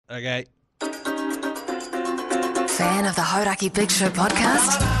Okay. Fan of the Hodaki Big Show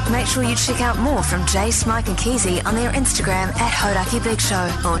podcast? Make sure you check out more from Jace, Mike and Keezy on their Instagram at Hodaki Big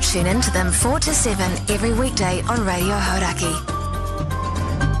Show, or tune in to them 4 to 7 every weekday on Radio Hodaki.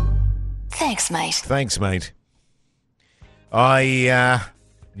 Thanks, mate. Thanks, mate. I'm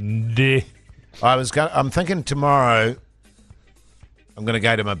thinking tomorrow I'm going to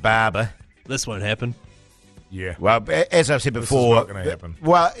go to my barber. This won't happen. Yeah. Well, as I've said before, not going to happen.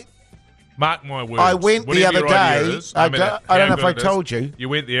 Well, mark my words. I went the other day. I don't know if I told you. You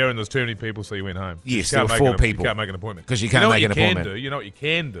went there and there's too many people, so you went home. Yes, there were 4 people. You can't make an appointment. Because you can't make an appointment. You know what you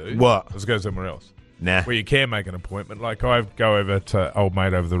can do? What? Let's go somewhere else. Nah. Where you can make an appointment. Like I go over to old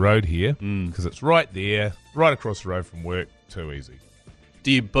mate over the road here because it's right there, right across the road from work. Too easy.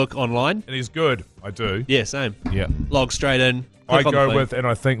 Do you book online? And he's good. I do. Yeah, same. Yeah. Log straight in. I go with, and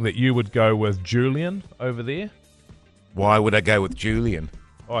I think that you would go with Julian over there. Why would I go with Julian?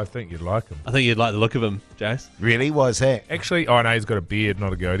 Oh, I think you'd like him. I think you'd like the look of him, Jace. Really? Why is that? Actually, no, he's got a beard,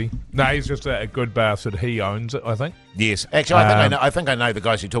 not a goatee. No, he's just a good bastard. He owns it, I think. Yes. Actually, I think I know the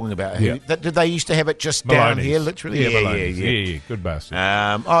guys you're talking about. Yeah. Did they used to have it just down Maloney's. here, literally? Yeah, good bastard.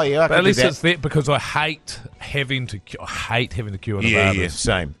 But at least it's there because I hate having to queue in a barber's. Yeah,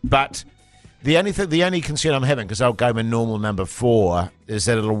 same. But the only concern I'm having, because I'll go my normal number 4, is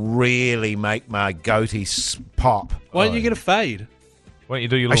that it'll really make my goatee pop. Why don't you get a fade? Why don't you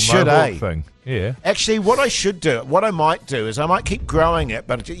do your little mohawk thing? Yeah. Actually, what I might do is I might keep growing it,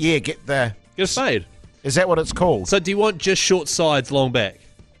 but get a fade. Is that what it's called? So do you want just short sides, long back?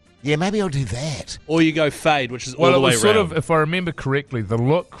 Yeah, maybe I'll do that. Or you go fade, which is all the way around. Well, it was sort of, if I remember correctly, the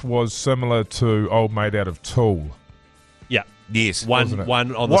look was similar to Old Mate out of Tool. Yeah. Yes. One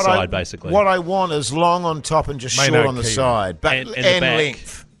on the side, basically. What I want is long on top and just short on the side. But and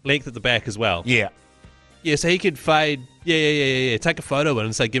length. Length at the back as well. Yeah. Yeah, so he could fade. Yeah. Take a photo of it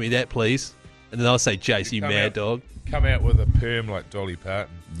and say, give me that, please. And then I'll say, Jace, you mad dog. Come out with a perm like Dolly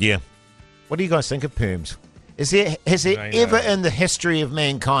Parton. Yeah. What do you guys think of perms? Has there ever in the history of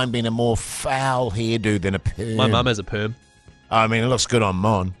mankind been a more foul hairdo than a perm? My mum has a perm. I mean, it looks good on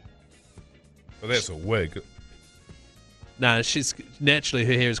mine. Well, that's a wig. No, she's naturally,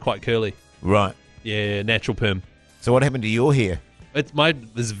 her hair is quite curly. Right. Yeah, natural perm. So what happened to your hair? Mine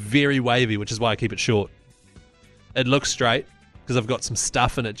is very wavy, which is why I keep it short. It looks straight because I've got some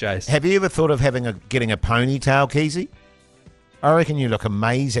stuff in it, Jace. Have you ever thought of getting a ponytail, Keezy? I reckon you look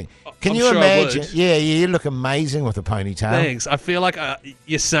amazing. Can you imagine? Yeah, you look amazing with a ponytail. Thanks. I feel like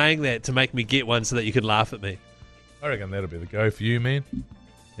you're saying that to make me get one so that you can laugh at me. I reckon that'll be the go for you, man.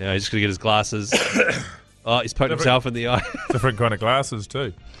 Yeah, he's just going to get his glasses. He's poked himself in the eye. Different kind of glasses,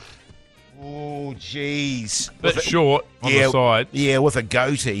 too. Oh, jeez. Bit short on the side. Yeah, with a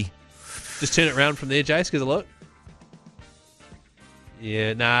goatee. Just turn it around from there, Jace, because look.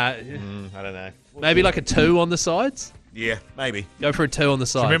 Yeah, nah. I don't know. Maybe like a 2 on the sides? Yeah, maybe. Go for a 2 on the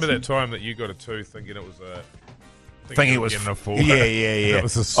sides. Remember that time that you got a 2 thinking it was a... Thinking it was a 4. Yeah.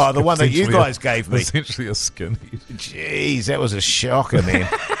 The one that you guys gave me. Essentially a skinny. Jeez, that was a shocker, man.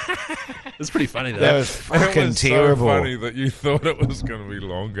 It's pretty funny, though. That was fucking terrible. So funny that you thought it was going to be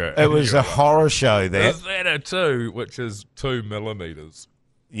longer. It was a horror show, that. Is that a 2, which is 2 millimeters?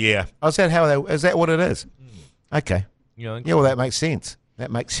 Yeah. Is that what it is? Okay. Yeah, well, that makes sense.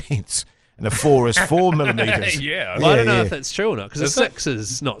 And a 4 is 4 millimeters. Yeah. Well, I don't know if that's true or not, because a 6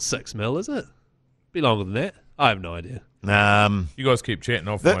 is not 6 mil, is it? Be longer than that. I have no idea. You guys keep chatting.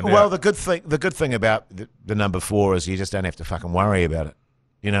 I'll find out. Well, the good thing about the number 4 is you just don't have to fucking worry about it.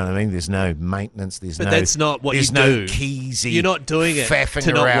 You know what I mean? There's no maintenance. But that's not what you do. There's no Keezy. You're not doing it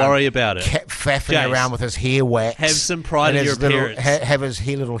to not worry about it. Faffing around with his hair wax. Have some pride in your appearance. Have his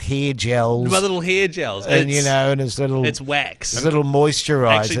little hair gels. My little hair gels. And his little... It's wax. His little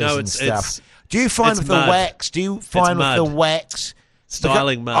moisturizers Actually, no, and stuff. Do you find with mud. the wax? Do you find with the wax...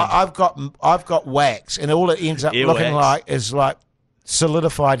 Styling mud. I've got wax, and all it ends up looking like is like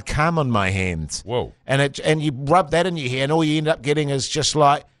solidified cum on my hands. Whoa! And you rub that in your hair, and all you end up getting is just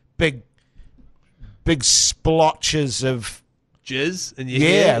like big splotches of jizz in your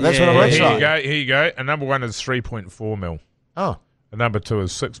hair. Yeah, that's what it looks like. Here you go. A number 1 is 3.4 mil. Oh. A number 2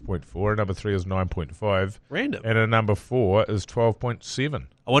 is 6.4. A number 3 is 9.5. Random. And a number 4 is 12.7.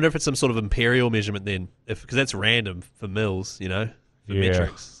 I wonder if it's some sort of imperial measurement then, because that's random for mils, for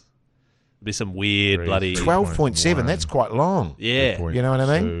metrics. It'd be some weird bloody 12.7. That's quite long. Yeah, you know what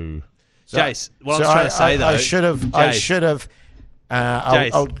I mean. Jace, what I'm trying to say though, I should have.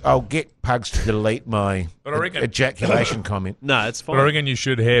 I'll get Pugs to delete my ejaculation comment. No, it's fine. But I reckon you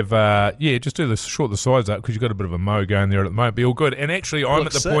should have, just do short the sides up because you've got a bit of a mo going there at the moment. Be all good. And actually, I'm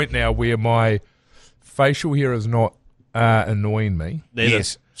at the point now where my facial hair is not annoying me. Neither.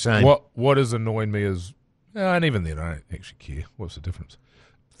 Yes. Same. What is annoying me is, and even then I don't actually care. What's the difference?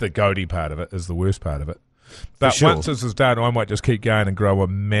 The goatee part of it is the worst part of it. But sure. once this is done, I might just keep going and grow a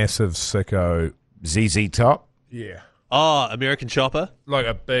massive sicko. ZZ Top? Yeah. Oh, American Chopper? Like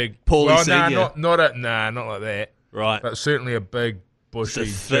a big... Paulie well, Senior? not like that. Right. But certainly a big, bushy,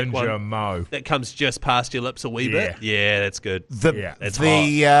 It's a thick ginger one. mo. That comes just past your lips a wee bit? Yeah, that's good. That's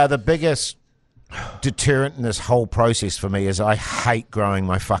The biggest deterrent in this whole process for me is I hate growing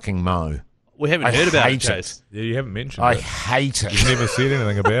my fucking mo. We haven't I heard about it, hate Chase. Yeah, you haven't mentioned I it. hate it. You've never said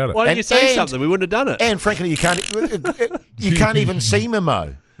anything about it. Why didn't you say And- something? We wouldn't have done it. And frankly, you can't even see my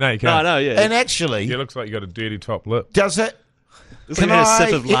mo. No, you can't. No, yeah. And actually, It looks like you got a dirty top lip. does it? It's like a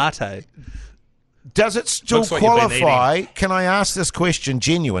sip of latte. Does it still Looks like you've been qualify? Can I ask this question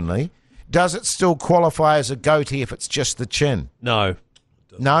genuinely? Does it still qualify as a goatee if it's just the chin? No.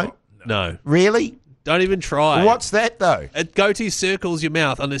 No? No. Really? Don't even try. What's that though? A goatee circles your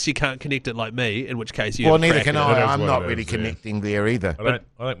mouth unless you can't connect it like me, in which case you Well, have a neither crack can at I. That is I'm what not it really is, yeah. connecting there either. I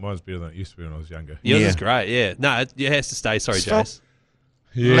think mine's better than it used to be when I was younger. it. Yours Yeah. is great, yeah. No, it has to stay. Sorry, Stop. Jace.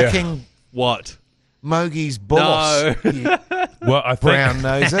 Yeah. Licking What? Mogi's balls. No. You Well, I think... brown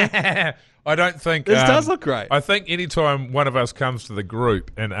noser. I don't think... This does look great. I think anytime one of us comes to the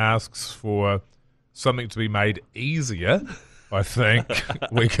group and asks for something to be made easier, I think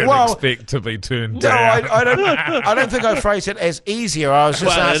we can Well, expect to be turned No, down. I don't think I phrased it as easier. I was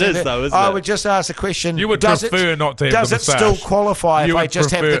just Well, it asking. is though, isn't I it? would just ask the question. You would does prefer it, not to have Does the it still moustache. qualify if You I would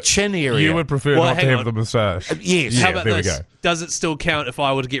just have prefer- the chin area? You would prefer Well, not to hang have on. the moustache. Yes. Yeah, How about there this? we go. Does it still count if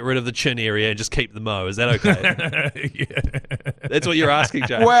I were to get rid of the chin area and just keep the mo? Is that okay? That's what you're asking,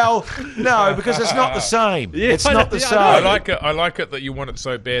 Jay. Well, no, because it's not the same. Yeah, it's I not know, the yeah, same. I know. I like it that you want it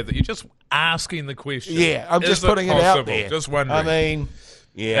so bad that you're just asking the question. Yeah, I'm just Is putting it out possible? there. Just wondering. I mean,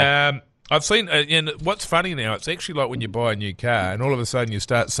 yeah. I've seen, and what's funny now, it's actually like when you buy a new car and all of a sudden you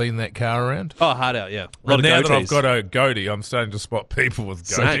start seeing that car around. Oh, hard out, yeah. A lot And of now that I've goatees. got a goatee, I'm starting to spot people with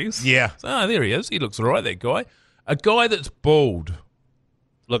Same. goatees. Yeah. So, there he is. He looks all right, that guy. A guy that's bald.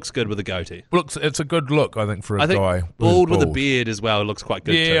 Looks good with a goatee. It's a good look, I think, for a I think guy. who's bald with a beard as well looks quite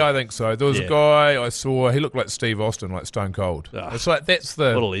good Yeah, too. I think so. There was Yeah. a guy I saw. He looked like Steve Austin, like Stone Cold. Ugh. It's like What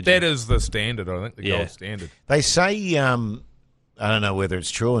a legend. that is the standard. I think the Yeah. gold standard. They say, I don't know whether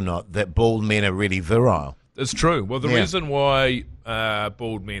it's true or not, that bald men are really virile. It's true. Well, the Yeah. reason why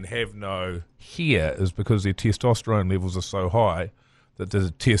bald men have no hair is because their testosterone levels are so high that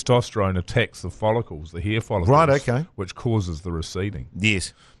the testosterone attacks the follicles, the hair follicles, Right, okay. which causes the receding.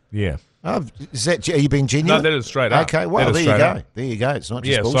 Yes. Yeah. Oh, are you being genuine? No, that is straight up. Okay, well, That is there you straight go. up. There you go. It's not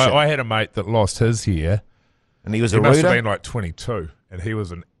just Yeah, so bullshit. I had a mate that lost his hair. And he was He a must rooter? have been like 22, and he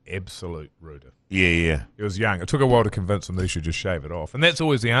was an absolute rooter. Yeah. He was young. It took a while to convince him that he should just shave it off. And that's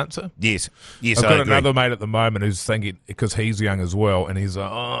always the answer. Yes, I've I got agree. another mate at the moment who's thinking, because he's young as well, and he's like,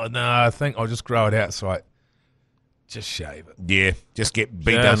 oh, no, I think I'll just grow it out. So just shave it. Yeah, just be Just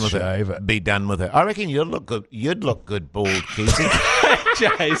done with shave it. it. Be done with it. I reckon you'd look good. You'd look good bald, Keezy.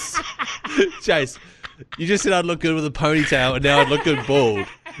 Chase, you just said I'd look good with a ponytail, and now I'd look good bald.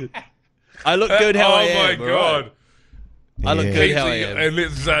 I look good how I am. Oh, my all right? God. I look good how I am.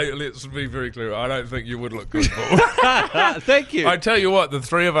 And let's be very clear. I don't think you would look good bald. Thank you. I tell you what, the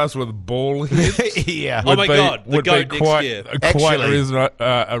three of us with bald heads yeah. Oh my God, the would goat be next quite, year. quite Actually-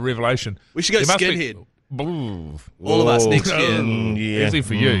 a revelation. We should go There must be- skinhead. Ooh. All of us next year. Yeah. Easy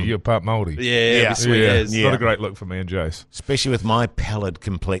for you. You're part Māori. Yeah, Yeah. be sweet Yeah. as. Yeah. Not a great look for me and Jace. Especially with my pallid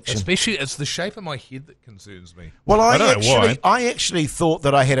complexion. Especially, it's the shape of my head that concerns me. Well, I don't know why. I actually thought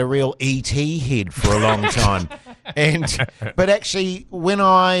that I had a real ET head for a long time, but actually, when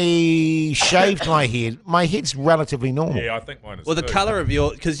I shaved my head's relatively normal. Yeah, I think mine is Well, the too. colour of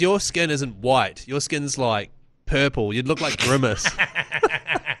because your skin isn't white. Your skin's like purple. You'd look like Grimace.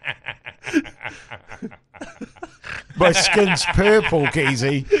 My skin's purple,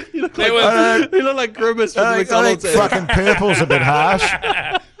 Keezy. You look like Grimace from the I think McDonald's ad. fucking purple's a bit harsh.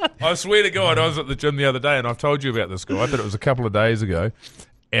 I swear to God, I was at the gym the other day, and I've told you about this guy, but it was a couple of days ago.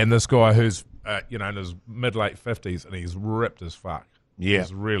 And this guy who's, in his mid-late 50s, and he's ripped as fuck. Yeah.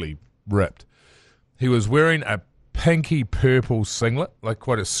 He's really ripped. He was wearing a pinky purple singlet, like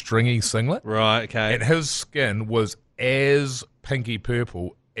quite a stringy singlet. Right, okay. And his skin was as pinky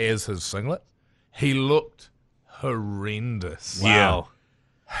purple as his singlet. He looked horrendous. Wow.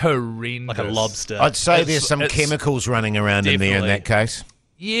 Horrendous. Like a lobster. I'd say It's- there's some it's- chemicals running around in there in Definitely. that case.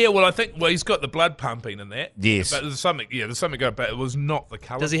 Yeah, well, I think he's got the blood pumping in that. Yes. But there's something going, but it was not the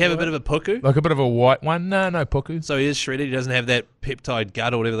colour. Does he have a bit of a puku? like a bit of a white one? No puku. So he is shredded. He doesn't have that peptide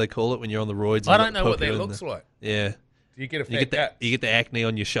gut or whatever they call it when you're on the roids. I and don't got know what puku that in looks the- like. Yeah. Do You get a fat gut. You get the acne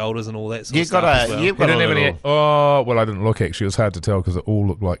on your shoulders and all that sort You've of stuff got as well. you've got a didn't have little... any. Oh, well, I didn't look actually. It was hard to tell because it all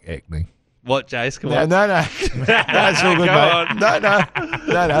looked like acne. What, Jace? Come No, on. no, no. It's all good, Go mate.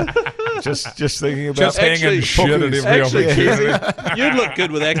 No. Just thinking about... Just hanging shit at every Actually, opportunity. Keezy, you'd look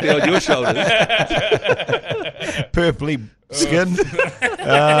good with acne on your shoulders. purpley skin.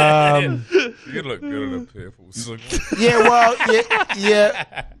 You look good in a purple suit. Yeah, well,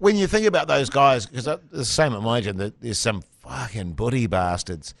 yeah. When you think about those guys, because the same at my gym, there's some fucking buddy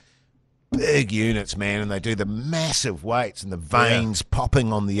bastards, big units, man, and they do the massive weights and the veins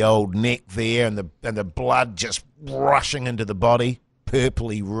popping on the old neck there, and the blood just rushing into the body,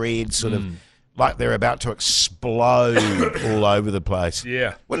 purpley red, sort of like they're about to explode all over the place.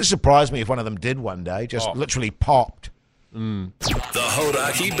 Yeah. Wouldn't surprise me if one of them did one day, just literally popped. The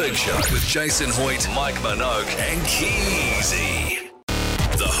Hodaki Big Show with Jason Hoyt, Mike Minogue, and Keezy.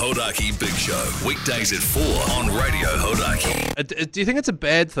 The Hodaki Big Show, weekdays at 4 on Radio Hodaki. Do you think it's a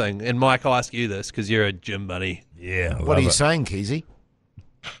bad thing? And Mike, I'll ask you this because you're a gym buddy. Yeah. What are you saying, Keezy?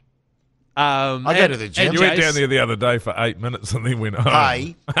 I go to the gym. And you went down there the other day for 8 minutes and then went home.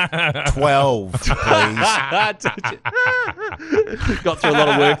 Hey, 12, please. Got through a lot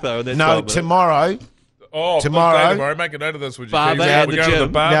of work though. And then No, tomorrow. Tomorrow. Make a note of this, would you? Barber Keezy? at We're the going to the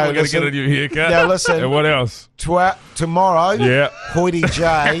gym. bar. No, We're going to listen. get a new haircut. Now listen. And what else? Tomorrow, Yeah. Hoity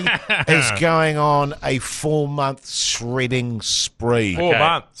J is going on a 4-month shredding spree. 4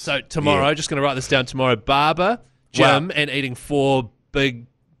 months. So tomorrow, just going to write this down tomorrow, barber, gym, and eating 4 Big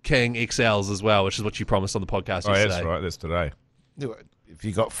King XLs as well, which is what you promised on the podcast Oh, yesterday. that's right. That's today. If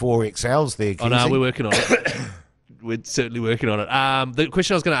you got 4 XLs there, Keezy. Oh, no, we're working on it. We're certainly working on it. The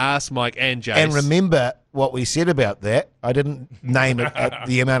question I was going to ask Mike and Jace. And remember what we said about that. I didn't name it at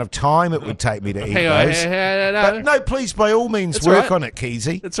the amount of time it would take me to eat Hang on, those. no. But no, please, by all means, That's work right. on it,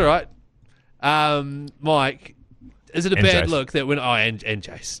 Keezy. That's all right. Mike, is it a And bad Jace. look that when... Oh, and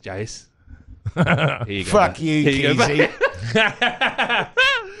Jace. Here you go. Fuck mate. you, Here you go, Keezy.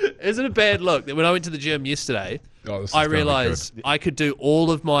 Is it a bad look that when I went to the gym yesterday, Oh, this is I gonna be realised I could do all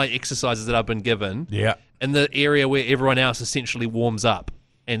of my exercises that I've been given Yeah. in the area where everyone else essentially warms up,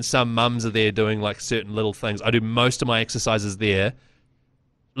 and some mums are there doing like certain little things. I do most of my exercises there,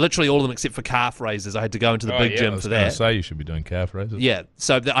 literally all of them except for calf raises. I had to go into the big gym for that. Say you should be doing calf raises. Yeah,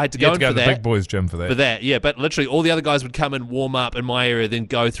 so I had to You go have to in go for to the that. big boys gym for that. For that, yeah, but literally all the other guys would come and warm up in my area, then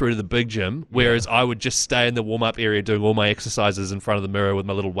go through to the big gym, whereas I would just stay in the warm-up area doing all my exercises in front of the mirror with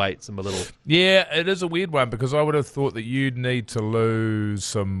my little weights and my little... Yeah, it is a weird one because I would have thought that you'd need to lose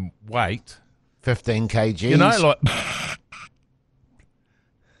some weight. 15 kgs. You know, like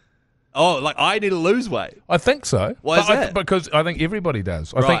Oh, like I need to lose weight. I think so. Why is But that? because I think everybody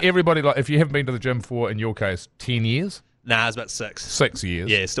does. I think Right. everybody, like, if you haven't been to the gym for, in your case, 10 years, Nah, it's about 6. 6 years.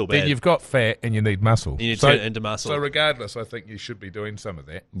 Yeah, still bad. Then you've got fat and you need muscle. You need to turn it into muscle. So regardless, I think you should be doing some of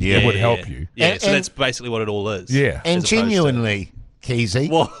that. Yeah. It would help you. Yeah, And- so and- that's basically what it all is. Yeah. And As opposed to- genuinely, Keezy.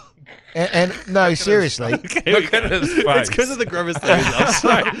 Well, And no, seriously. Look at his face. it's because of the Grimace thing. I'm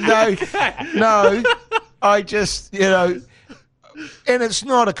sorry. No, I just, and it's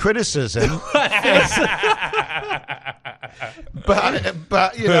not a criticism.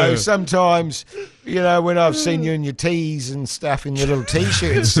 but sometimes, when I've seen you in your tees and stuff in your little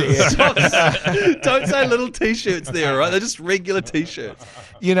t-shirts there, Don't say little t-shirts there, all right? They're just regular t-shirts.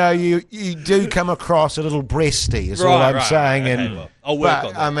 you do come across a little breasty, is all I'm saying. Okay, And well, I'll work but,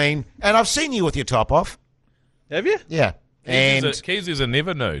 on that. I mean, and I've seen you with your top off. Have you? Yeah. And Keys is a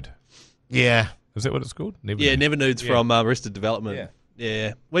never nude. yeah. Is that what it's called? Never Yeah, nude. never nudes from Arrested Development. Yeah.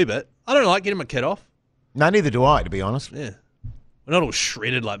 Yeah, wee bit. I don't like getting my kid off. No, neither do I, to be honest. Yeah. We're not all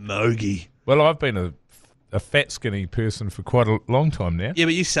shredded like Mogi. Well, I've been a fat, skinny person for quite a long time now. Yeah,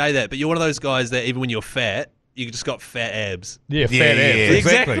 but you say that, but you're one of those guys that even when you're fat, you just got fat abs. Yeah, fat Yeah, abs. yeah.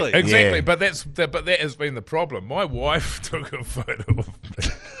 Exactly. Exactly. Yeah. But that has been the problem. My wife took a photo of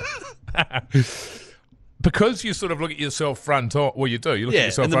me. Because you sort of look at yourself front on. Well, you do. You look Yeah, at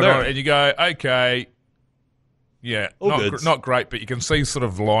yourself in the front mirror. on and you go, okay, yeah, All goods. not great, but you can see sort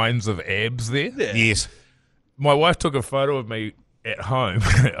of lines of abs there. Yeah. Yes. My wife took a photo of me at home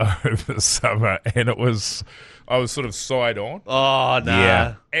over the summer, and I was sort of side on. Oh, nah.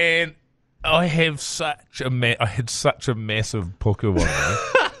 Yeah. And I have I had such a massive puka one day,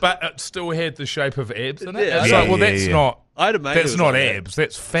 but it still had the shape of abs in it. Yeah. It's Yeah, like, well, yeah, that's yeah. not. I had a mate who That's was not like that. abs.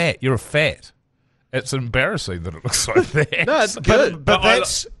 That's fat. You're a fat. It's embarrassing that it looks like that. No, it's good. But I-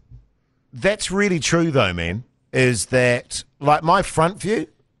 that's really true though, man. Is that like my front view?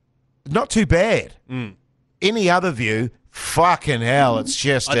 Not too bad. Any other view, fucking hell, it's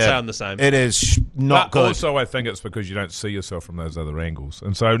just... I'd say I'm the same. It is not good. Also, I think it's because you don't see yourself from those other angles.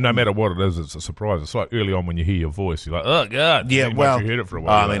 And so no matter what it is, it's a surprise. It's like early on when you hear your voice, you're like, oh, God. Yeah, and well, once you heard it for a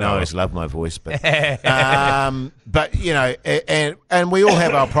while, I mean, I always love my voice, but you know, and we all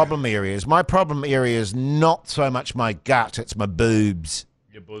have our problem areas. My problem area is not so much my gut; it's my boobs.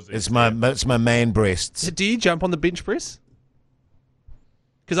 Your buzzy. It's my man breasts. Do you jump on the bench press?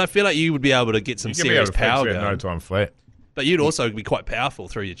 Because I feel like you would be able to get some You can be able serious to fix power that in going. no time flat. But you'd also be quite powerful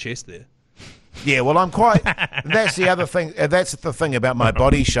through your chest there. Yeah, well, I'm quite. That's the other thing. That's the thing about my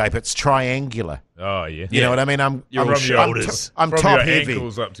body shape. It's triangular. Oh, yeah. You know what I mean? I'm Your shoulders. I'm From top your heavy.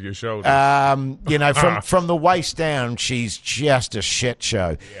 ankles up to your shoulders. You know, from the waist down, she's just a shit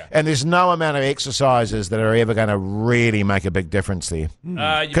show. Yeah. And there's no amount of exercises that are ever going to really make a big difference there.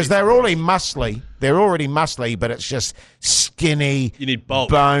 Because they're already muscly. They're already muscly, but it's just skinny, You need bulk.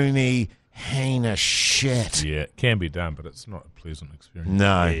 bony, heinous shit. Yeah, it can be done, but it's not a pleasant experience.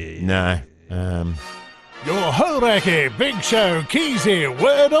 No. Your Horaki Big Show Keezy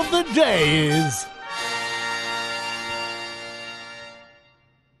word of the day is...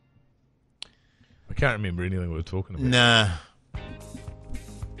 I can't remember anything we were talking about. Nah.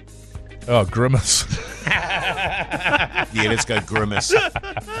 Oh, Grimace. Yeah, let's go Grimace.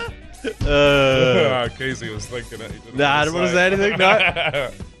 Casey was thinking it. Nah, I don't want to say anything.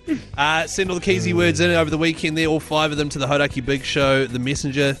 No. Send all the Keezy words in over the weekend there, all 5 of them to the Hodaki Big Show, the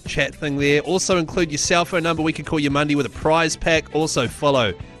messenger chat thing there. Also include your cell phone number. We can call you Monday with a prize pack. Also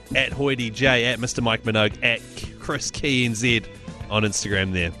follow at HoydieJ, at Mr. Mike Minogue, at Chris KeyNZ on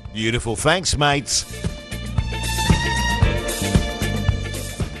Instagram there. Beautiful. Thanks, mates.